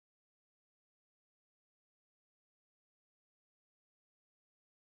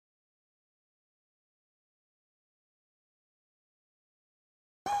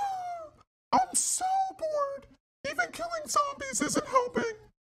I'm so bored. Even killing zombies isn't helping.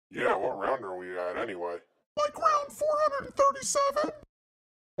 Yeah, what round are we at anyway? Like round 437?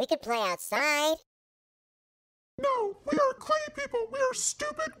 We could play outside. No, we are clay people. We are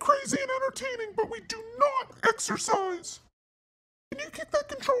stupid, crazy, and entertaining, but we do not exercise. Can you kick that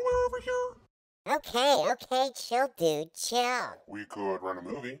controller over here? Okay, chill, dude, chill. We could rent a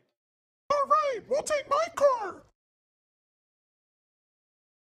movie. All right, we'll take my car.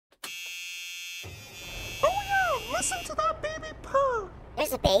 Oh yeah, listen to that baby purr.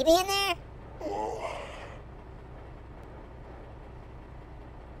 There's a baby in there? Oh.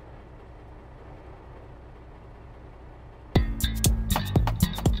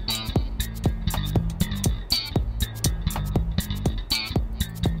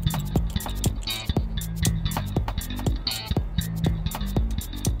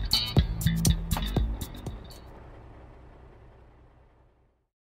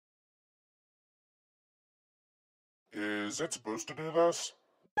 Is it supposed to do this?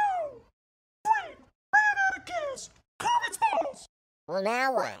 No! Great! Ran out of gas! Garbage balls! Well,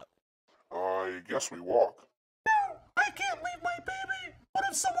 now what? I guess we walk. No! I can't leave my baby! What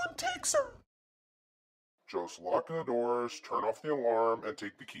if someone takes her? Just lock the doors, turn off the alarm, and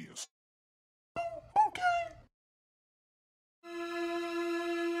take the keys. Oh, okay.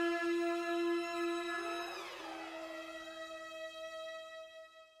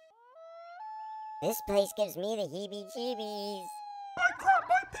 This place gives me the heebie-jeebies. I crapped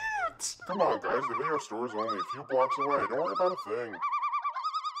my pants! Come on, guys, the video store's only a few blocks away. Don't worry about a thing.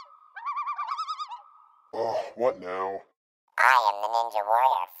 Oh, what now? I am the Ninja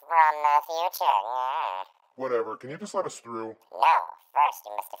Warrior from the future. Whatever, can you just let us through? No, first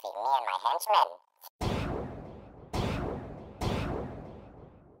you must defeat me and my henchmen.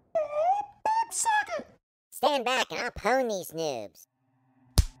 Oh, Bob Saget! Stand back and I'll pwn these noobs.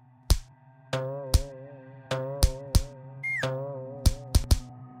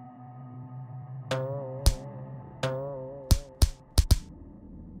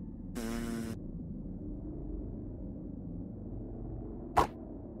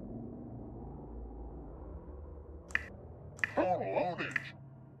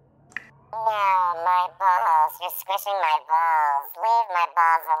 No, my balls. You're squishing my balls. Leave my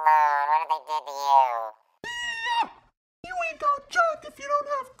balls alone. What did they do to you? Yeah! You ain't got junk if you don't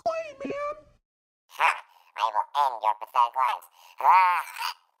have clay, man! Ha! I will end your pathetic lives.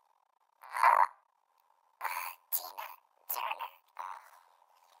 Tina Turner.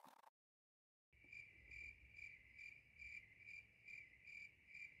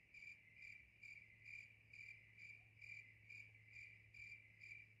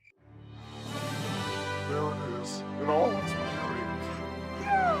 There it is, in all its beauty.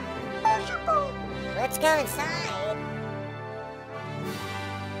 Yeah! Measurable! Let's go inside.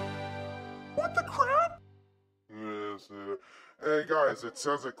 What the crap? Hey guys, it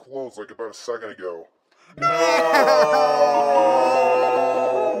says it closed like about a second ago. No!